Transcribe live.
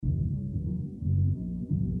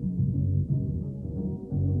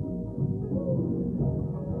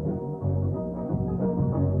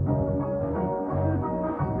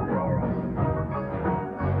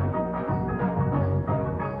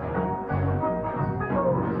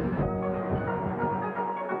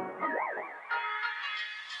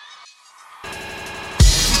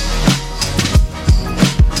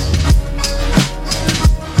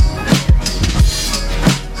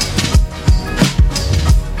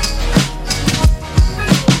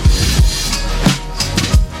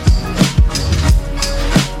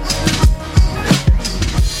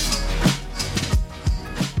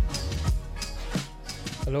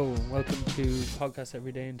Hello, welcome to Podcast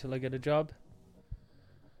Every Day Until I Get a Job.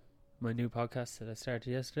 My new podcast that I started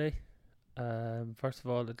yesterday. First of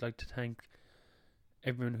all, I'd like to thank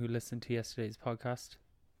everyone who listened to yesterday's podcast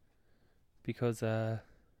because the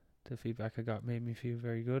feedback I got made me feel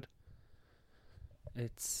very good.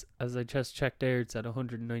 It's, as I just checked there, it's at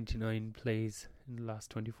 199 plays in the last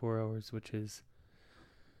 24 hours, which is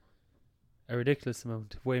a ridiculous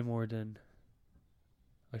amount, way more than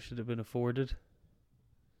I should have been afforded.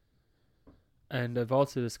 And I've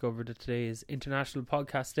also discovered that today is International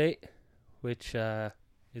Podcast Day, which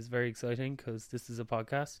is very exciting because this is a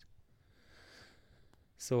podcast.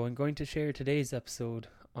 So I'm going to share today's episode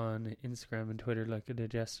on Instagram and Twitter like I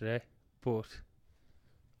did yesterday, but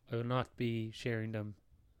I will not be sharing them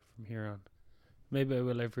from here on. Maybe I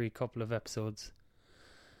will every couple of episodes,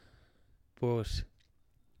 but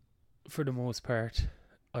for the most part,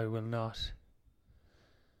 I will not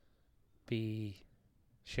be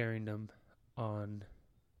sharing them on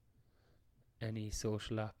any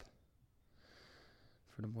social app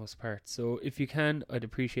for the most part. So if you can, I'd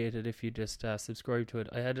appreciate it if you just subscribe to it.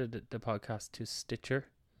 I added the podcast to Stitcher,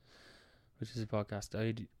 which is a podcast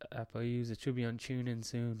app I use. It should be on TuneIn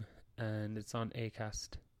soon, and it's on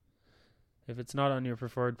Acast. If it's not on your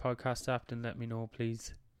preferred podcast app, then let me know,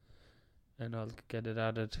 please, and I'll get it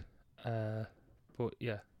added. But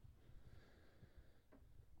yeah,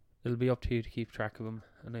 it'll be up to you to keep track of them,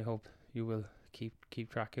 and I hope you will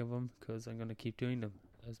keep track of them because I'm going to keep doing them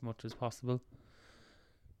as much as possible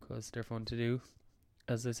because they're fun to do.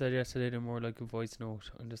 As I said yesterday, they're more like a voice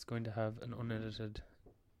note. I'm just going to have an unedited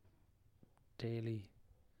daily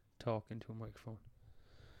talk into a microphone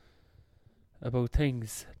about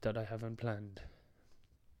things that I haven't planned.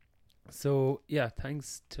 So yeah,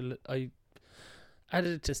 thanks to I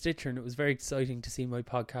added it to Stitcher, and it was very exciting to see my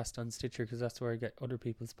podcast on Stitcher because that's where I get other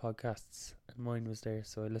people's podcasts, and mine was there,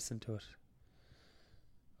 so I listened to it.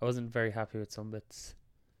 I wasn't very happy with some bits.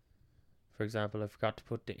 For example, I forgot to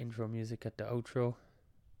put the intro music at the outro,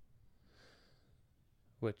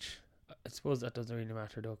 which I suppose that doesn't really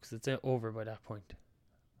matter though because it's over by that point.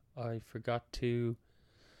 I forgot to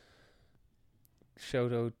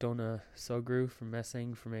shout out Donna Sugru from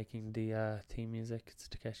Messing for making the theme music. It's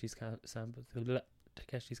Takeshi's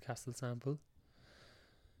Takeshi's Castle sample.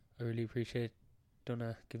 I really appreciate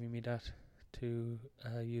Donna giving me that to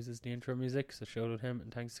use as the intro music, so shout out him,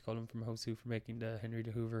 and thanks to Colin from Hosu for making the Henry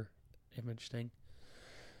de Hoover image thing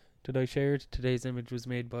that I shared. Today's image was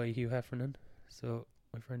made by Hugh Heffernan, so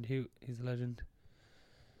my friend Hugh, he's a legend,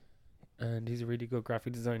 and he's a really good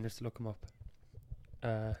graphic designer, so look him up.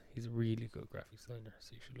 He's a really good graphic designer,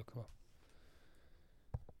 so you should look him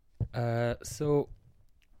up. So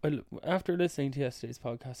after listening to yesterday's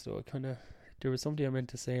podcast, though, there was something I meant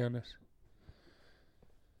to say on it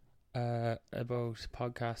about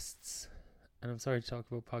podcasts, and I'm sorry to talk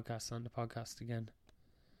about podcasts on the podcast again,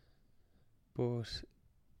 but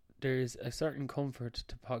there is a certain comfort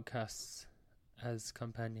to podcasts as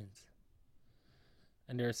companions,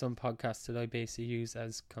 and there are some podcasts that I basically use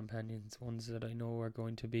as companions, ones that I know are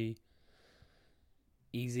going to be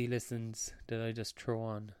easy listens that I just throw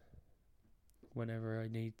on whenever I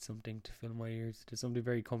need something to fill my ears. There's something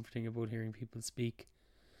very comforting about hearing people speak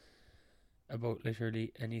about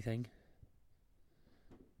literally anything.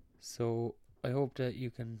 So I hope that you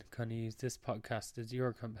can kind of use this podcast as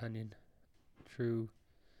your companion through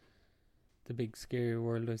the big scary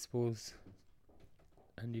world, I suppose,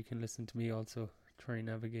 and you can listen to me also try and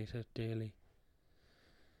navigate it daily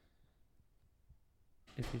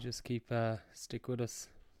if you just stick with us.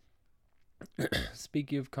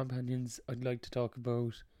 Speaking of companions, I'd like to talk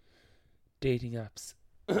about dating apps.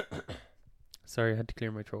 Sorry, I had to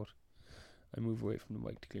clear my throat. I move away from the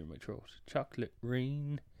mic to clear my throat. Chocolate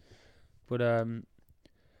rain. But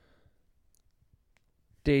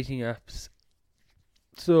dating apps.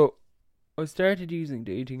 So I started using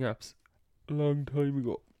dating apps a long time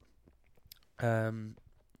ago. When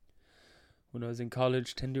I was in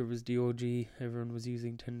college, Tinder was the OG. Everyone was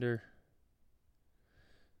using Tinder.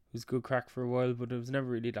 It was good crack for a while, but it was never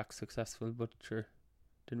really that successful. But sure,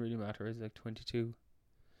 Didn't really matter. I was like 22.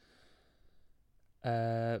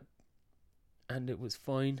 And it was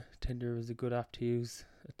fine. Tinder was a good app to use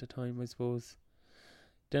at the time, I suppose.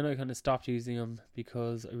 Then I kind of stopped using them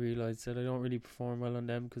because I realised that I don't really perform well on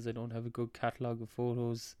them because I don't have a good catalogue of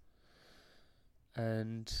photos.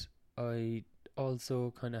 And I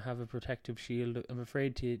also kind of have a protective shield. I'm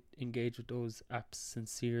afraid to engage with those apps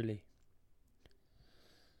sincerely.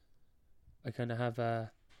 I kind of have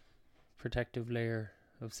a protective layer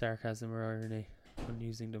of sarcasm or irony on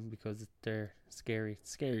using them because they're scary.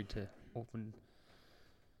 It's scary to open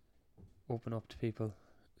up to people.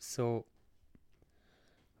 So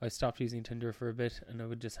I stopped using Tinder for a bit, and I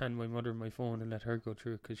would just hand my mother my phone and let her go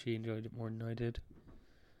through it because she enjoyed it more than I did.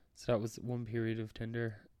 So that was one period of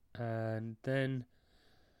Tinder. And then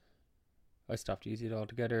I stopped using it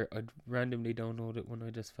altogether. I'd randomly download it when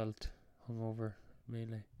I just felt hungover,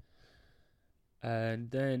 mainly.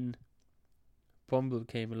 And then Bumble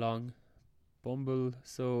came along.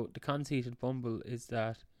 So the conceit of Bumble is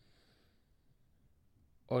that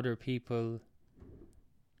other people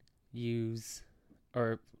use,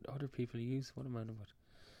 what am I on about?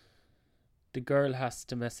 The girl has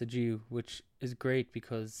to message you, which is great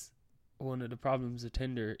because one of the problems of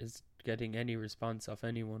Tinder is getting any response off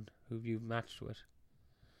anyone who you've matched with.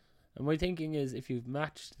 And my thinking is, if you've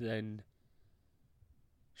matched, then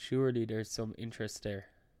surely there's some interest there.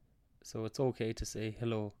 So it's okay to say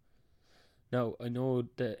hello. Now, I know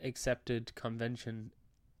the accepted convention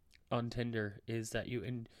on Tinder is that you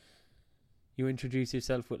introduce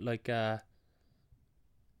yourself with like a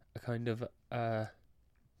kind of a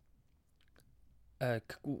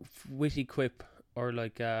witty quip or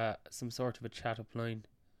like some sort of a chat up line.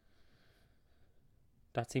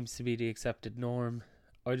 That seems to be the accepted norm.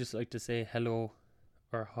 I just like to say hello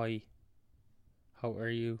or hi. How are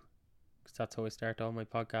you? Because that's how I start all my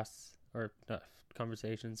podcasts or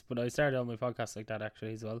conversations. But I started all my podcasts like that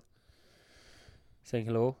actually as well. Saying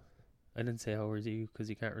hello. I didn't say how are you because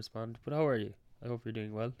you can't respond. But how are you? I hope you're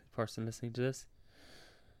doing well, the person listening to this.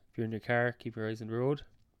 If you're in your car, keep your eyes on the road.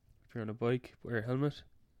 If you're on a bike, wear a helmet.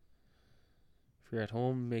 If you're at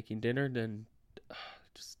home making dinner, then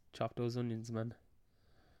just chop those onions, man.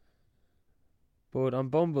 But on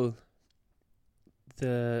Bumble,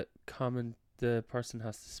 the person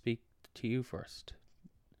has to speak to you first,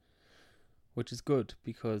 which is good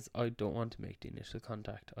because I don't want to make the initial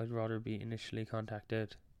contact. I'd rather be initially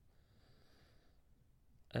contacted.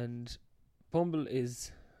 And Bumble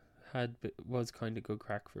was kind of good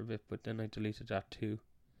crack for a bit, but then I deleted that too.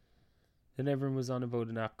 Then everyone was on about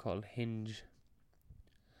an app called Hinge.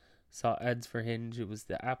 Saw ads for Hinge. It was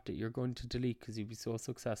the app that you're going to delete because you'd be so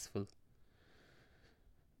successful.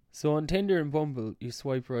 So on Tinder and Bumble, you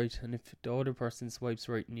swipe right, and if the other person swipes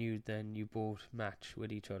right in you, then you both match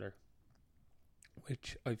with each other,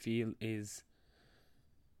 which I feel is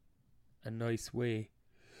a nice way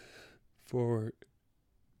for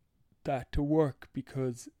that to work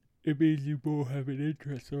because it means you both have an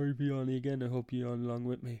interest. Sorry, Biani, again, I hope you're on along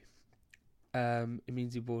with me. It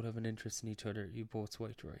means you both have an interest in each other. You both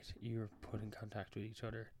swiped right. You're put in contact with each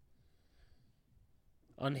other.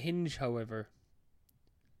 On Hinge, however,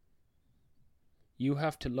 you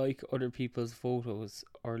have to like other people's photos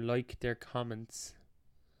or like their comments,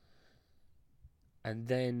 and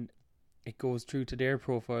then it goes through to their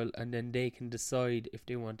profile, and then they can decide if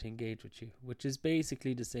they want to engage with you, which is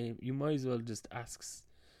basically the same. You might as well just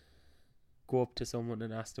go up to someone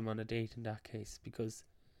and ask them on a date in that case, because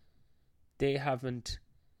they haven't.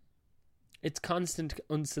 It's constant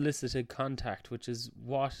unsolicited contact, which is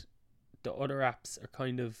what the other apps are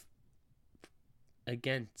kind of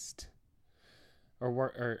against,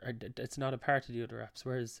 or it's not a part of the other apps.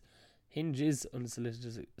 Whereas Hinge is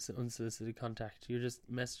unsolicited contact. You're just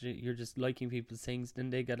messaging, you're just liking people's things. Then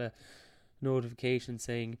they get a notification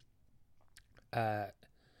saying, Jack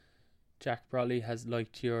Brolly has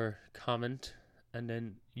liked your comment, and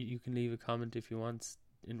then you can leave a comment if you want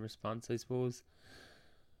in response, I suppose.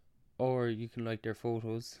 Or you can like their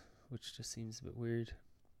photos, which just seems a bit weird.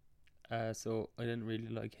 So I didn't really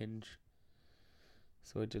like Hinge,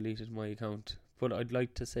 so I deleted my account. But I'd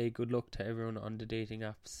like to say good luck to everyone on the dating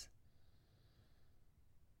apps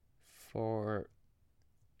for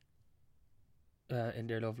in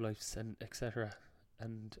their love lives and etc.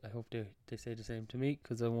 And I hope they say the same to me,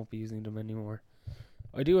 because I won't be using them anymore.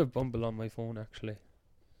 I do have Bumble on my phone actually,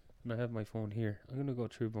 and I have my phone here. I'm going to go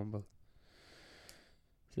through Bumble.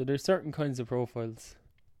 So there's certain kinds of profiles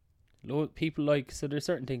so there's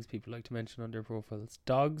certain things people like to mention on their profiles: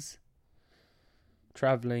 dogs,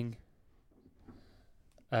 travelling,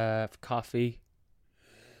 coffee,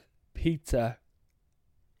 pizza,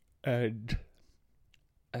 and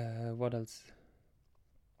What else?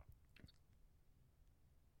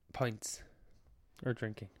 Pints or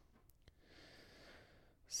drinking.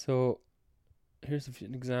 So here's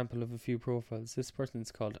an example of a few profiles. This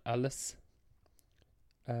person's called Alice.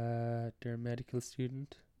 They're a medical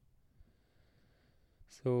student.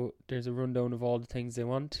 So there's a rundown of all the things they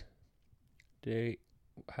want. They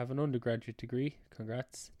have an undergraduate degree.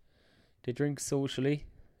 Congrats. They drink socially.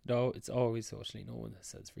 No, it's always socially. No one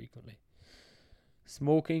says frequently.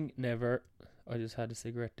 Smoking, never. I just had a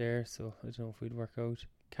cigarette there, so I don't know if we'd work out.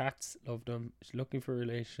 Cats, love them. She's looking for a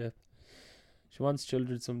relationship. She wants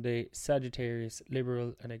children someday. Sagittarius,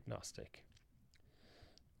 liberal and agnostic.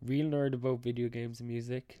 Real nerd about video games and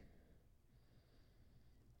music.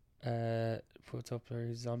 Puts up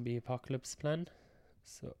her zombie apocalypse plan.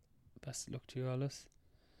 So, best of luck to you, Alice.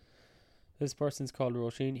 This person's called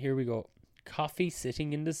Roisin. Here we go. Coffee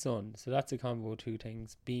sitting in the sun. So that's a combo of two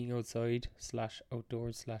things. Being outside /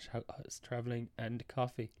 outdoors / house travelling and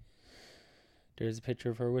coffee. There's a picture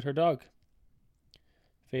of her with her dog.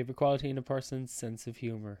 Favourite quality in a person's sense of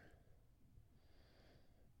humour.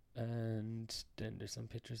 And then there's some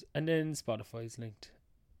pictures. And then Spotify's linked.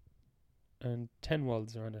 And 10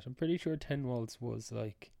 Walls are on it. I'm pretty sure 10 Walls was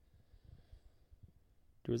like...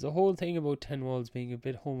 There was a whole thing about 10 Walls being a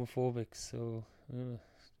bit homophobic, so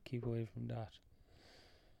keep away from that.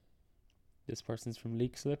 This person's from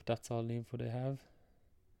Leak Slip. That's all the info they have.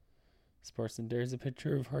 This person, there's a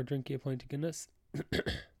picture of her drinking a pint of Guinness.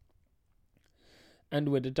 And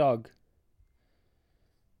with a dog.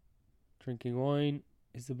 Drinking wine.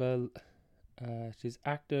 Isabel. She's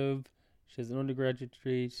active. She has an undergraduate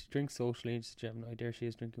degree. She drinks socially and she's a Gemini. There she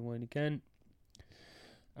is drinking wine again.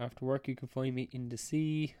 After work you can find me in the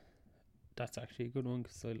sea. That's actually a good one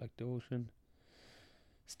because I like the ocean.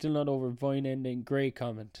 Still not over Vine ending. Great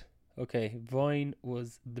comment. Okay, Vine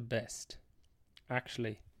was the best.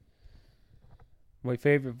 Actually, my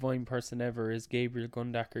favourite Vine person ever is Gabriel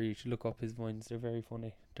Gundaker. You should look up his Vines. They're very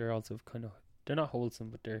funny. They're also they're not wholesome,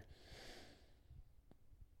 but they're...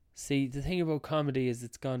 See, the thing about comedy is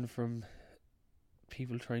it's gone from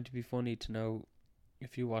people trying to be funny to now,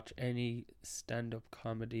 if you watch any stand-up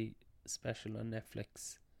comedy special on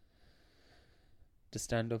Netflix, the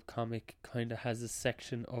stand-up comic kind of has a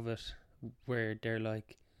section of it where they're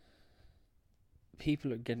like,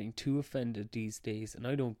 people are getting too offended these days and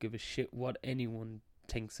I don't give a shit what anyone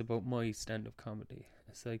thinks about my stand-up comedy.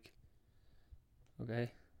 It's like,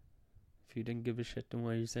 okay, if you didn't give a shit, then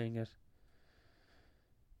why are you saying it?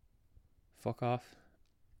 Fuck off.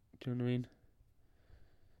 Do you know what I mean?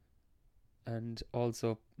 And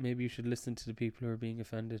also, maybe you should listen to the people who are being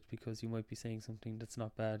offended because you might be saying something that's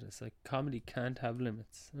not bad. It's like, comedy can't have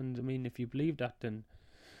limits. And I mean, if you believe that, then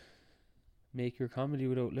make your comedy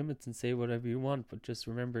without limits and say whatever you want, but just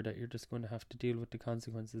remember that you're just going to have to deal with the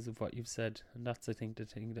consequences of what you've said. And that's, I think, the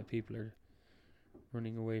thing that people are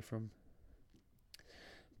running away from.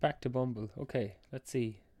 Back to Bumble. Okay, let's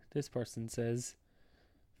see. This person says,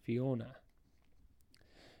 Fiona.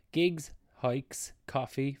 Gigs, hikes,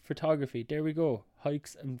 coffee, photography. There we go.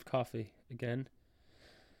 Hikes and coffee again.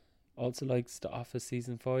 Also likes The Office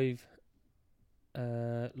season 5.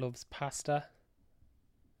 Loves pasta.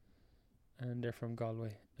 And they're from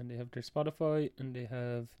Galway. And they have their Spotify. And they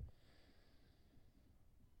have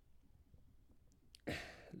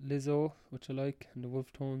Lizzo, which I like. And the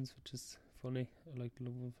Wolf Tones, which is funny. I like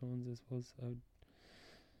the Wolf Tones, I suppose.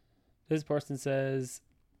 This person says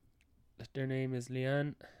that their name is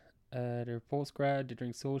Leanne. They're post-grad, they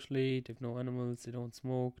drink socially, they've no animals, they don't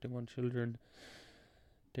smoke, they want children.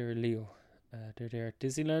 They're a Leo. They're there at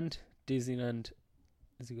Disneyland. Disneyland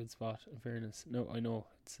is a good spot, in fairness. No, I know,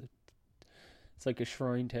 it's like a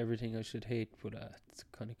shrine to everything I should hate, but it's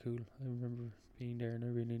kind of cool. I remember being there and I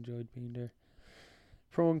really enjoyed being there.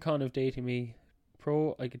 Pro and con of dating me.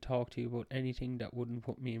 Pro, I could talk to you about anything that wouldn't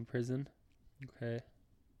put me in prison. Okay.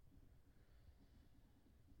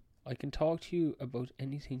 I can talk to you about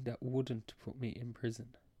anything that wouldn't put me in prison.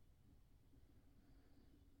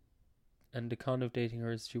 And the con of dating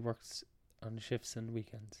her is she works on shifts and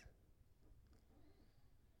weekends.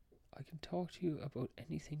 I can talk to you about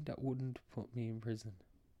anything that wouldn't put me in prison.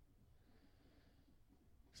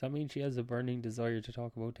 Does that mean she has a burning desire to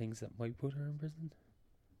talk about things that might put her in prison?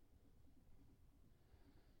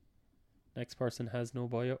 Next person has no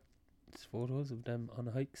bio. It's photos of them on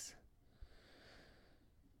hikes.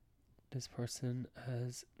 This person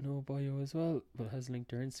has no bio as well, but has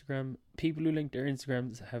linked their Instagram. People who link their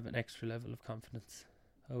Instagrams have an extra level of confidence.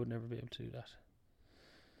 I would never be able to do that.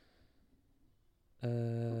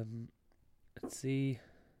 Let's see.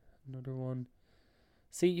 Another one.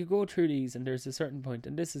 See, you go through these and there's a certain point,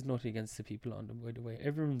 and this is nothing against the people on them, by the way.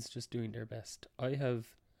 Everyone's just doing their best. I have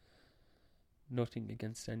nothing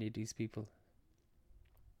against any of these people.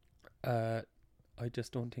 I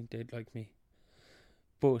just don't think they'd like me.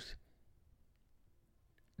 But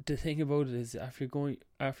the thing about it is, after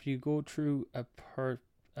you go through a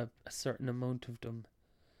certain amount of them,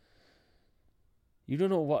 you don't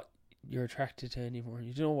know what you're attracted to anymore.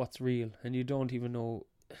 You don't know what's real, and you don't even know.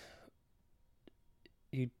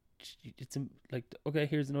 It's like, okay,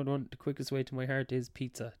 here's another one. The quickest way to my heart is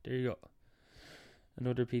pizza. There you go.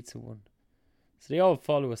 Another pizza one. So they all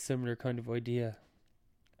follow a similar kind of idea.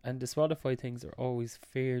 And the Spotify things are always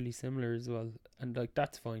fairly similar as well. And like,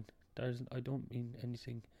 that's fine. I don't mean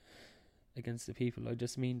anything against the people. I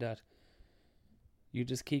just mean that you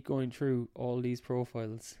just keep going through all these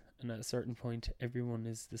profiles, and at a certain point everyone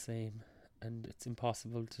is the same, and it's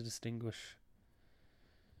impossible to distinguish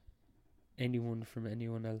anyone from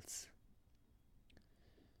anyone else.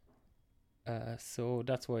 So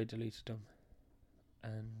that's why I deleted them,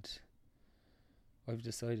 and I've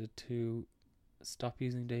decided to stop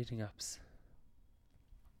using dating apps.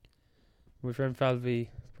 My friend Falvi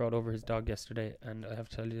brought over his dog yesterday, and I have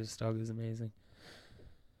to tell you, this dog is amazing.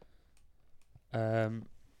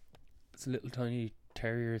 It's a little tiny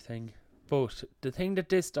terrier thing, but the thing that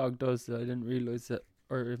this dog does that I didn't realise that,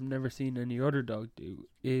 or I've never seen any other dog do,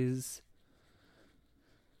 is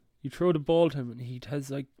you throw the ball to him and he has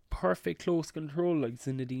like perfect close control, like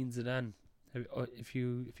Zinedine Zidane. If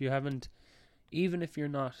you haven't, even if you're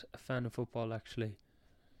not a fan of football, actually,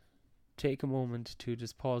 take a moment to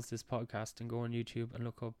just pause this podcast and go on YouTube and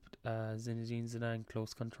look up Zinedine Zidane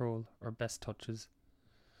close control or best touches.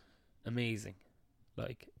 Amazing,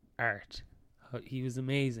 like art. He was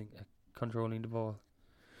amazing at controlling the ball.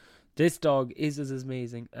 This dog is as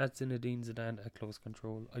amazing at Zinedine Zidane at close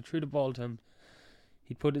control. I threw the ball to him.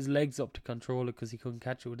 He'd put his legs up to control it because he couldn't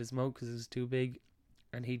catch it with his mouth because it was too big,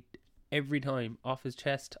 and he every time off his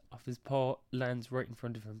chest, off his paw, lands right in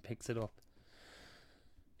front of him, picks it up.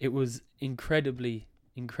 It was incredibly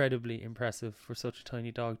impressive for such a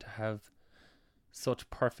tiny dog to have such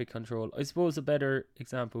perfect control. I suppose a better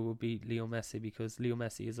example would be Leo Messi, because Leo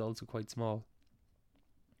Messi is also quite small,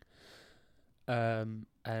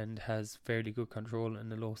 and has fairly good control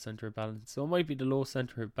and a low centre of balance. So it might be the low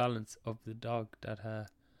centre of balance of the dog that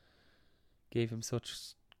gave him such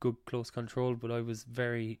good close control, but I was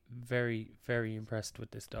very impressed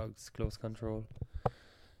with this dog's close control.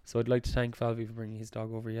 So I'd like to thank Falvi for bringing his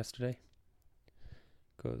dog over yesterday,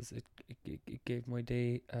 because it gave my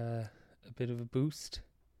day a bit of a boost.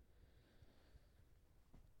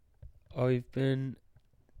 I've been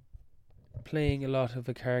playing a lot of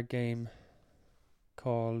a card game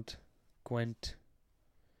called Gwent.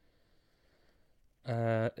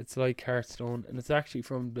 It's like Hearthstone, and it's actually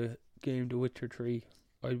from the game The Witcher 3.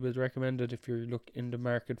 I would recommend it if you're in the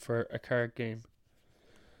market for a card game.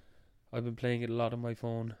 I've been playing it a lot on my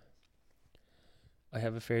phone. I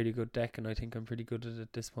have a fairly good deck, and I think I'm pretty good at it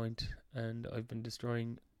at this point, and I've been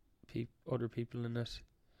destroying other people in it.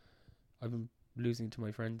 I've been losing to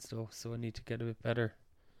my friends though, so I need to get a bit better.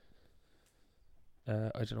 I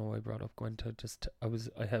don't know why I brought up Gwent. I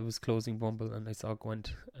was closing Bumble and I saw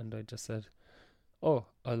Gwent, and I just said, "Oh,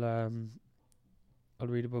 I'll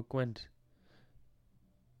read about Gwent."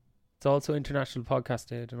 It's also International Podcast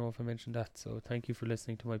Day. I don't know if I mentioned that. So thank you for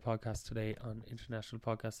listening to my podcast today on International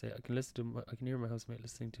Podcast Day. I can hear my housemate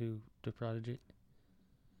listening to The Prodigy.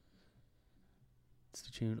 It's the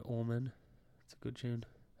tune Omen. It's a good tune.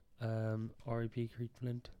 R.I.P. Creed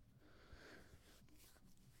Flint.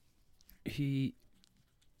 He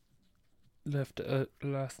left a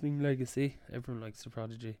lasting legacy. Everyone likes The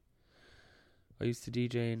Prodigy. I used to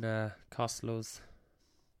DJ in Costello's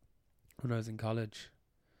when I was in college,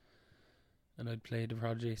 and I'd play The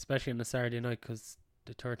Prodigy, especially on a Saturday night, because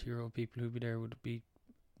the 30-year-old people who'd be there would be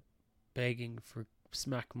begging for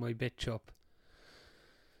smack my bitch up.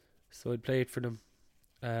 So I'd play it for them.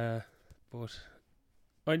 But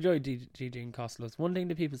I enjoy DJing Costello's. One thing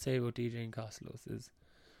that people say about DJing Costello's is,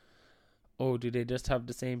 oh, do they just have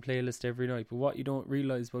the same playlist every night? But what you don't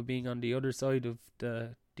realise by being on the other side of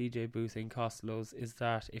the DJ booth in Costello's is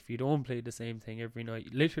that if you don't play the same thing every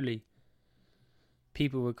night, literally,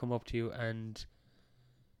 people will come up to you and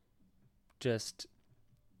just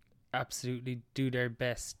absolutely do their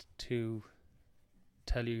best to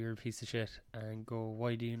tell you you're a piece of shit and go, why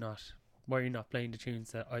are you not playing the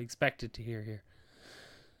tunes that I expected to hear here?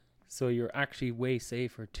 So you're actually way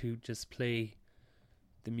safer to just play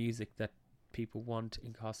the music that people want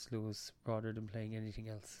in Costello's rather than playing anything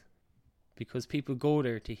else, because people go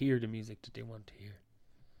there to hear the music that they want to hear,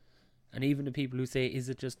 And even the people who say, is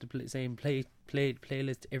it just the same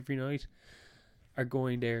playlist every night, are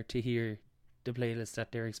going there to hear the playlist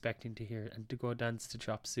that they're expecting to hear, and to go dance to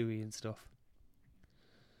Chop Suey and stuff.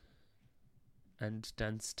 And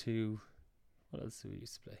dance to... what else do we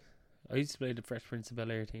used to play? I used to play the Fresh Prince of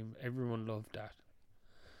Bel-Air theme. Everyone loved that.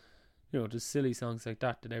 You know, just silly songs like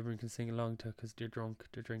that everyone can sing along to because they're drunk.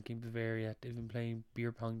 They're drinking Bavaria. They've been playing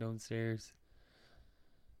beer pong downstairs.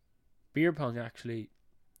 Beer pong, actually,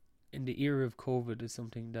 in the era of COVID, is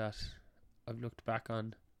something that I've looked back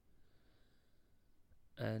on,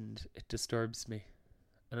 and it disturbs me.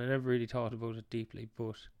 And I never really thought about it deeply,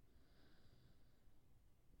 but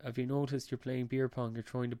have you noticed you're playing beer pong, you're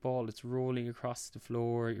throwing the ball, it's rolling across the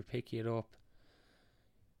floor, you're picking it up,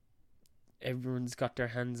 everyone's got their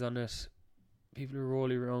hands on it, people are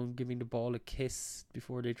rolling around giving the ball a kiss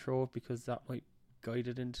before they throw it because that might guide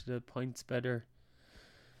it into the points better.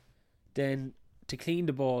 Then to clean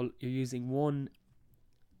the ball, you're using one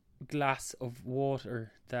glass of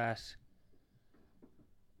water that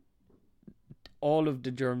all of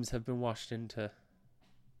the germs have been washed into,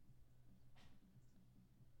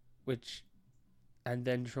 and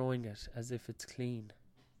then throwing it as if it's clean.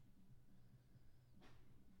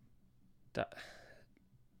 That,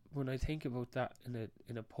 when I think about that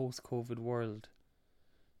in a post-COVID world,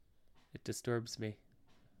 it disturbs me.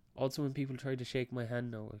 Also, when people try to shake my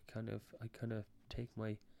hand now, I kind of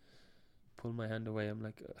pull my hand away. I'm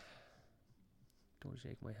like, don't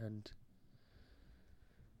shake my hand.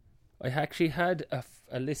 I actually had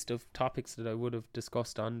a list of topics that I would have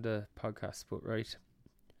discussed on the podcast, but right.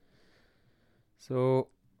 So,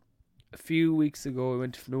 a few weeks ago, I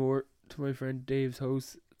went to Fnor to my friend Dave's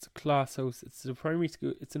house. It's a class house. It's a primary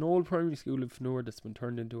school. It's an old primary school in Fnor that's been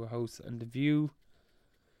turned into a house, and the view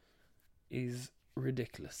is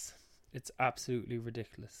ridiculous. It's absolutely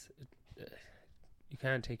ridiculous. You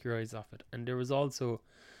can't take your eyes off it. And there was also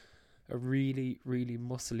a really, really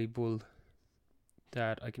muscly bull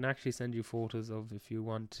that I can actually send you photos of if you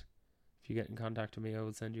want. If you get in contact with me, I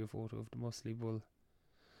will send you a photo of the muscly bull.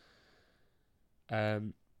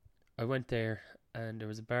 I went there and there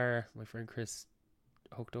was a bar. My friend Chris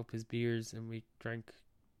hooked up his beers and we drank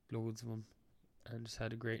loads of them and just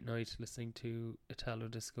had a great night listening to Italo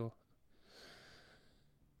Disco.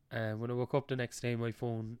 And when I woke up the next day, my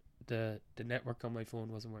phone, the network on my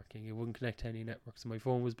phone wasn't working. It wouldn't connect to any network. So my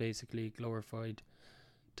phone was basically a glorified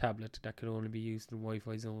tablet that could only be used in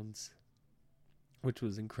Wi-Fi zones, which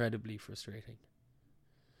was incredibly frustrating.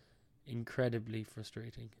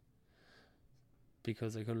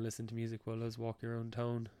 Because I couldn't listen to music while I was walking around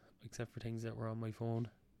town, except for things that were on my phone,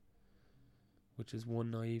 which is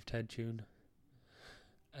one naive TED tune.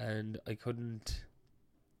 And I couldn't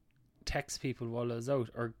text people while I was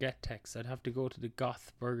out, or get texts. I'd have to go to the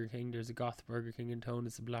Goth Burger King. There's a Goth Burger King in town.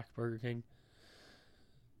 It's a black Burger King.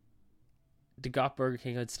 The Goth Burger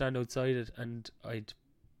King, I'd stand outside it and I'd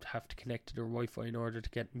have to connect to their Wi-Fi in order to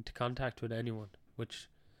get into contact with anyone, which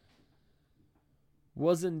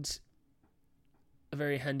wasn't a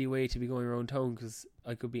very handy way to be going around town, because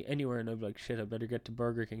I could be anywhere and I'd be like, shit, I better get to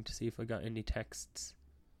Burger King to see if I got any texts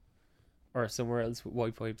or somewhere else with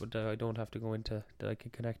Wi-Fi, but I don't have to go into that I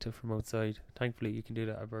can connect to from outside. Thankfully you can do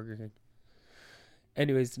that at Burger King.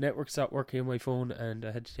 Anyways, the network stopped working on my phone and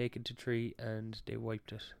I had to take it to Tree and they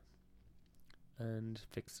wiped it and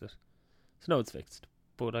fixed it. So now it's fixed,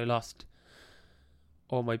 but I lost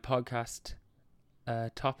all my podcast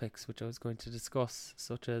topics which I was going to discuss,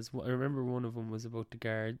 such as, I remember one of them was about the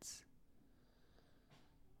guards.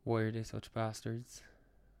 Why are they such bastards?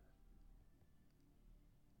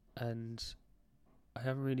 And I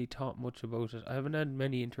haven't really thought much about it. I haven't had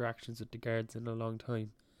many interactions with the guards in a long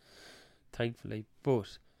time, thankfully,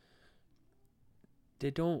 but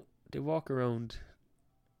they walk around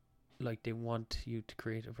like they want you to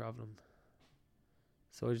create a problem,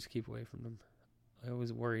 so I just keep away from them. I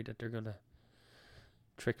always worry that they're gonna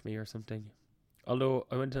trick me or something. Although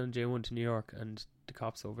I went on J1 to New York and the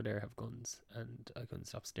cops over there have guns and I couldn't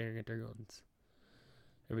stop staring at their guns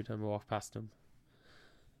every time I walk past them.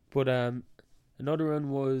 But another one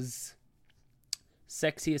was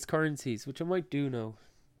sexiest currencies, which I might do now.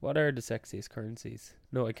 What are the sexiest currencies?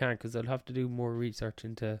 No, I can't, because I'll have to do more research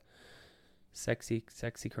into sexy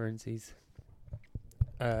currencies.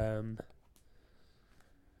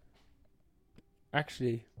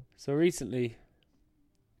 Actually, so recently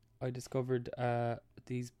I discovered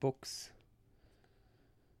these books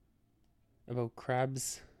about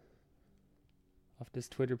crabs off this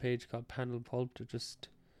Twitter page called Panel Pulp to just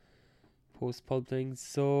post pulp things.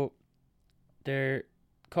 So they're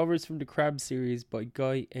covers from the Crab series by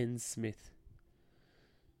Guy N. Smith.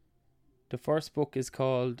 The first book is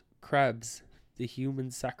called Crabs, the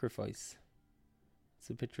Human Sacrifice. It's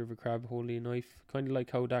a picture of a crab holding a knife. Kind of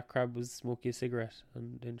like how that crab was smoking a cigarette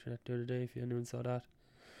on the internet the other day, if anyone saw that.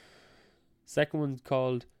 Second one's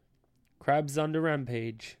called Crabs on the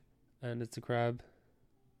Rampage. And it's a crab.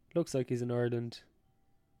 Looks like he's in Ireland.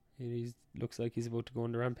 He looks like he's about to go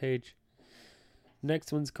on the rampage.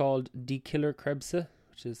 Next one's called Die Killer Krebse,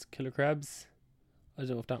 which is killer crabs. I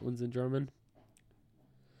don't know if that one's in German.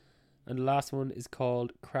 And the last one is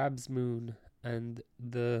called Crab's Moon. And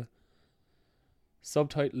the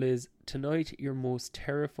subtitle is Tonight Your Most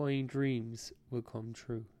Terrifying Dreams Will Come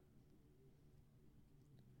True.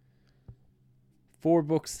 4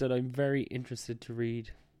 books that I'm very interested to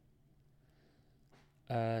read.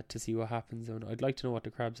 To see what happens. And I'd like to know what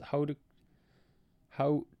the crabs... How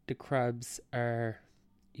the crabs are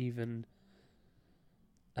even...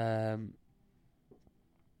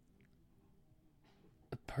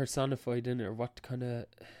 personified in it, or what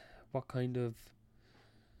kind of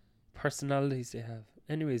personalities they have.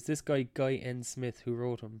 Anyways, this guy N. Smith, who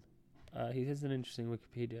wrote him, he has an interesting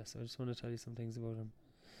Wikipedia, so I just want to tell you some things about him.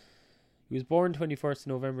 He was born 21st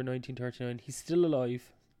November 1939. He's still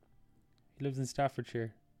alive. He lives in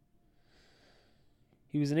Staffordshire.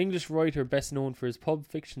 He was an English writer best known for his pulp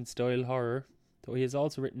fiction style horror, though he has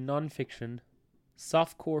also written non-fiction,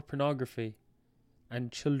 softcore pornography,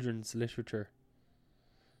 and children's literature.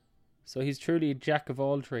 So he's truly a jack of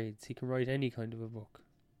all trades. He can write any kind of a book.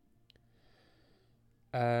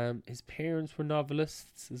 His parents were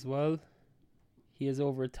novelists as well. He has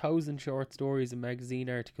over 1,000 short stories and magazine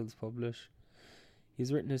articles published.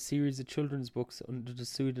 He's written a series of children's books under the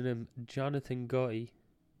pseudonym Jonathan Guy,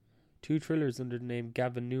 2 thrillers under the name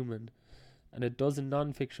Gavin Newman, and a dozen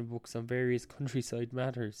non-fiction books on various countryside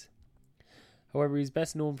matters. However, he's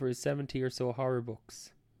best known for his 70 or so horror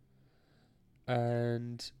books.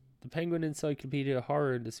 And the Penguin Encyclopedia of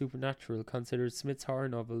Horror and the Supernatural considers Smith's horror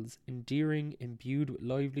novels endearing, imbued with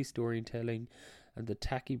lively storytelling, and the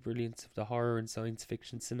tacky brilliance of the horror and science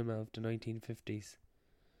fiction cinema of the 1950s.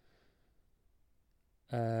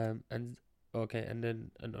 And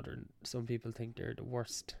then some people think they're the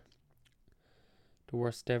worst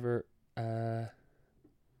ever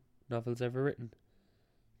novels ever written.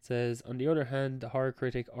 It says, on the other hand, the horror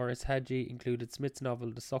critic Horace Hadji included Smith's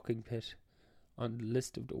novel The Sucking Pit on the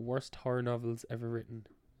list of the worst horror novels ever written.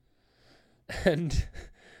 And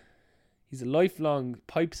he's a lifelong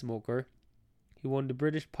pipe smoker. He won the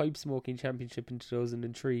British Pipe Smoking Championship in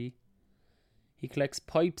 2003. He collects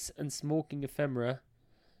pipes and smoking ephemera,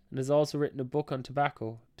 and has also written a book on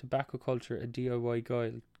tobacco culture, a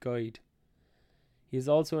DIY guide. He is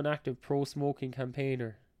also an active pro-smoking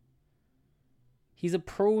campaigner. He's a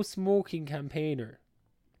pro-smoking campaigner.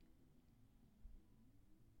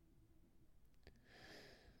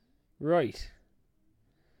 Right.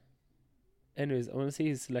 Anyways, I want to see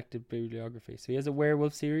his selected bibliography. So he has a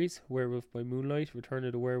werewolf series, Werewolf by Moonlight, Return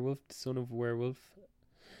of the Werewolf, The Son of a Werewolf.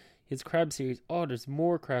 His crab series. Oh, there's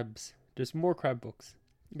more crabs. There's more crab books.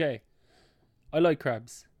 Okay. I like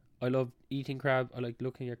crabs. I love eating crab. I like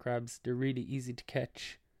looking at crabs. They're really easy to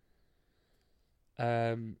catch.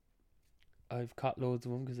 I've caught loads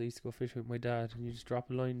of them because I used to go fishing with my dad, and you just drop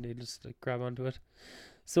a line, they just like grab onto it.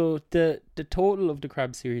 So the total of the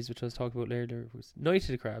crab series, which I was talking about earlier, was Night of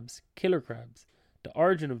the Crabs, Killer Crabs, The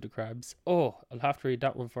Origin of the Crabs. Oh, I'll have to read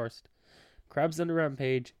that one first. Crabs on the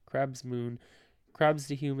Rampage, Crab's Moon, Crabs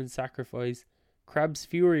the Human Sacrifice, Crab's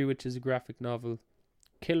Fury, which is a graphic novel,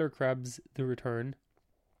 Killer Crabs The Return,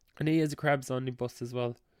 and he has a Crabs omnibus as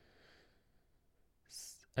well.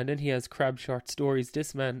 And then he has crab short stories.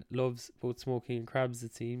 This man loves both smoking and crabs,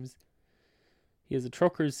 it seems. He has a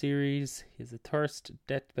Truckers series. He has a Thirst,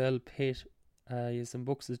 Death Bell Pit. He has some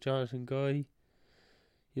books as Jonathan Guy.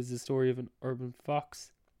 He has the story of an urban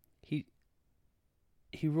fox. He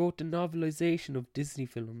wrote the novelization of Disney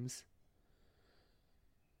films.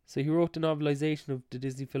 So he wrote the novelization of the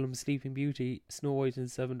Disney film Sleeping Beauty, Snow White and the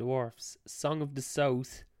Seven Dwarfs, Song of the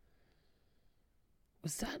South.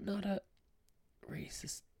 Was that not a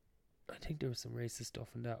racist? I think there was some racist stuff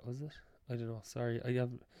in that, was it? I don't know, sorry.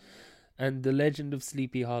 And The Legend of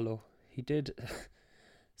Sleepy Hollow. He did.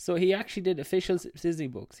 So he actually did official Disney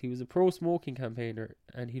books. He was a pro-smoking campaigner,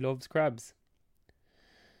 and he loves crabs.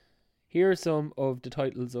 Here are some of the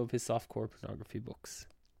titles of his softcore pornography books.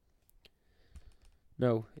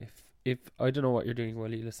 Now, if I don't know what you're doing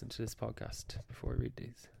while you listen to this podcast before I read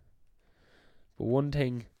these, but one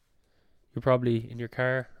thing, you're probably in your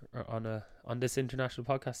car or on this International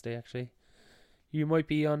Podcast Day. Actually, you might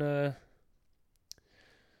be on a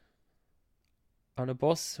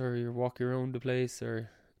bus, or you're walking around the place, or it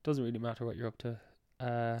doesn't really matter what you're up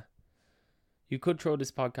to. You could throw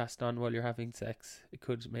this podcast on while you're having sex. It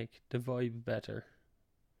could make the vibe better.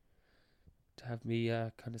 To have me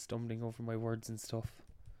kind of stumbling over my words and stuff.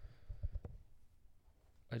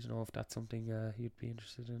 I don't know if that's something you'd be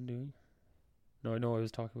interested in doing. No, I know I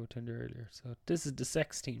was talking about Tinder earlier. So this is the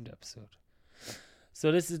sex-themed episode. So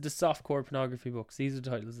this is the softcore pornography books. These are the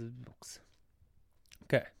titles of the books.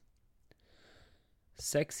 Okay.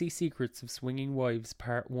 Sexy Secrets of Swinging Wives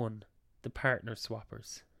Part 1. The Partner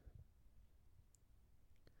Swappers.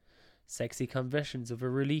 Sexy Confessions of a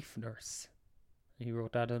Relief Nurse. He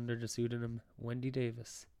wrote that under the pseudonym Wendy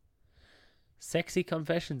Davis. Sexy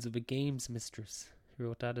Confessions of a Games Mistress. He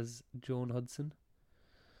wrote that as Joan Hudson.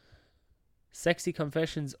 Sexy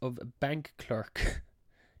Confessions of a Bank Clerk.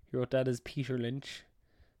 He wrote that as Peter Lynch.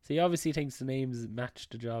 So he obviously thinks the names match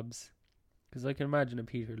the jobs. Because I can imagine a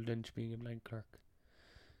Peter Lynch being a bank clerk.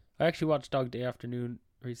 I actually watched Dog Day Afternoon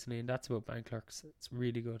recently, and that's about bank clerks. It's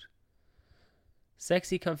really good.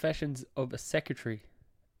 Sexy Confessions of a Secretary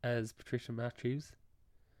as Patricia Matthews.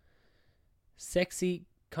 Sexy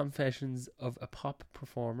Confessions of a Pop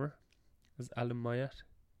Performer as Alan Myatt.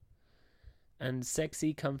 And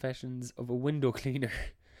Sexy Confessions of a Window Cleaner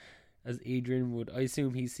as Adrian Wood. I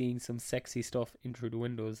assume he's seeing some sexy stuff in through the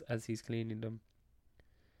windows as he's cleaning them.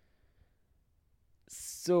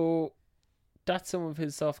 So that's some of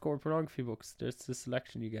his softcore pornography books. There's the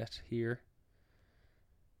selection you get here.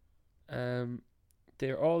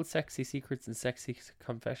 They're all sexy secrets and sexy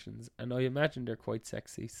confessions, and I imagine they're quite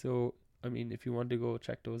sexy. So, I mean, if you want to go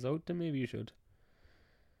check those out, then maybe you should.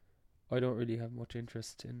 I don't really have much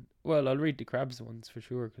interest in... Well, I'll read the Crabs ones for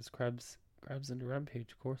sure, because Crabs and the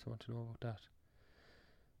Rampage, of course I want to know about that.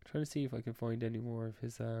 I'm trying to see if I can find any more of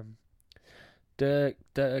his... I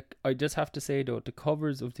just have to say, though, the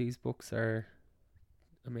covers of these books are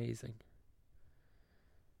amazing.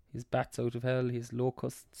 He has Bats Out of Hell, he has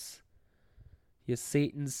Locusts, he has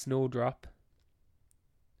Satan's Snowdrop.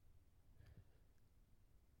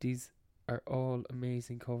 These are all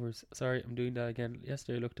amazing covers. Sorry, I'm doing that again.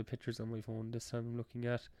 Yesterday I looked at pictures on my phone. This time I'm looking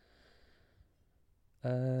at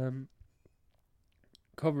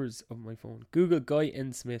covers of my phone. Google Guy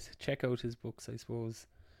N. Smith. Check out his books, I suppose.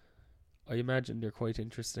 I imagine they're quite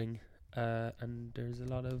interesting. And there's a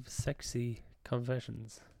lot of sexy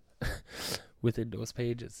confessions within those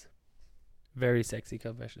pages. Very sexy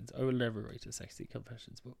confessions. I will never write a sexy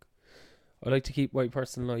confessions book. I like to keep my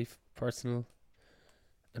personal life personal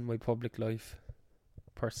and my public life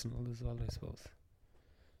personal as well, I suppose.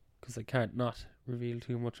 Because I can't not reveal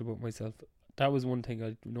too much about myself. That was one thing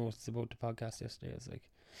I noticed about the podcast yesterday. I was like,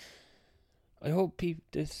 I hope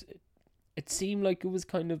it seemed like it was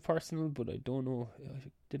kind of personal, but I don't know.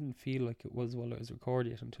 I didn't feel like it was while I was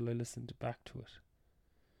recording it until I listened back to it.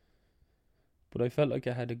 But I felt like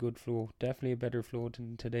I had a good flow. Definitely a better flow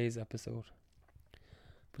than today's episode.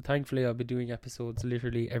 But thankfully I'll be doing episodes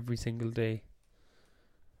literally every single day.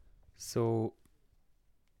 So,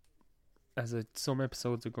 some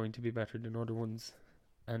episodes are going to be better than other ones.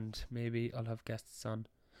 And maybe I'll have guests on.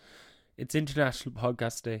 It's International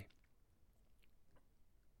Podcast Day.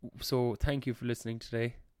 So, thank you for listening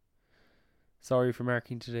today. Sorry for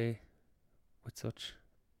marking today with such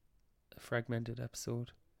a fragmented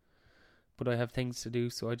episode. But I have things to do,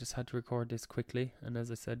 so I just had to record this quickly. And as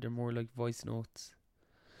I said, they're more like voice notes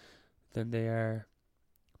than they are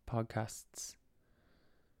podcasts.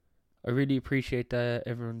 I really appreciate that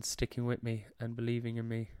everyone's sticking with me and believing in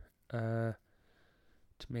me to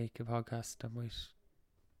make a podcast that might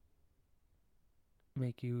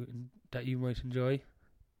make that you might enjoy.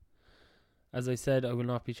 As I said, I will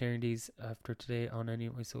not be sharing these after today on any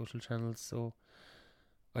of my social channels, so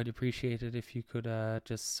I'd appreciate it if you could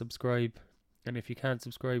just subscribe. And if you can't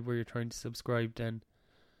subscribe where you're trying to subscribe, then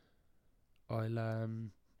I'll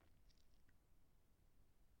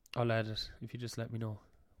add it if you just let me know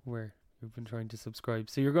where you've been trying to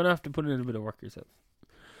subscribe. So you're going to have to put in a bit of work yourself.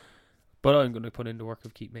 But I'm going to put in the work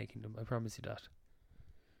of keep making them. I promise you that.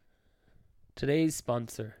 Today's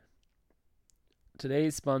sponsor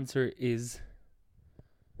is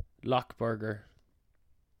Lockburger.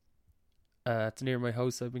 It's near my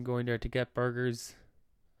house. I've been going there to get burgers.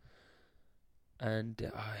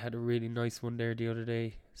 And I had a really nice one there the other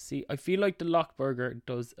day. See, I feel like the Lockburger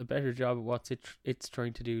does a better job of what it's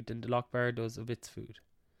trying to do than the Lockbar does of its food.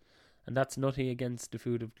 And that's nothing against the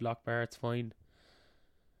food of Lockbar. It's fine.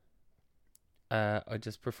 I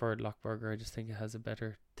just preferred Lockburger. I just think it has a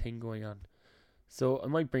better thing going on. So I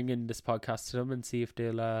might bring in this podcast to them and see if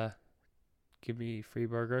they'll give me a free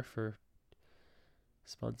burger for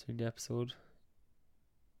sponsoring the episode.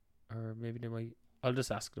 Or maybe they might... I'll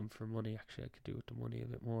just ask them for money. Actually, I could do with the money a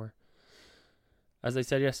bit more. As I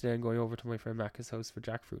said yesterday, I'm going over to my friend Macca's house for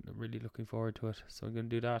jackfruit, and I'm really looking forward to it. So I'm going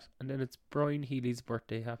to do that. And then it's Brian Healy's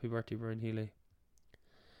birthday. Happy birthday, Brian Healy.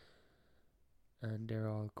 And they're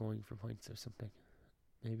all going for pints or something.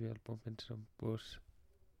 Maybe I'll bump into them, but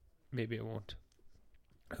maybe I won't.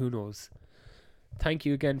 Who knows? Thank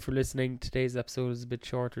you again for listening. Today's episode is a bit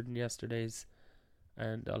shorter than yesterday's,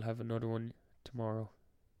 and I'll have another one tomorrow.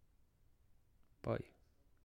 Bye.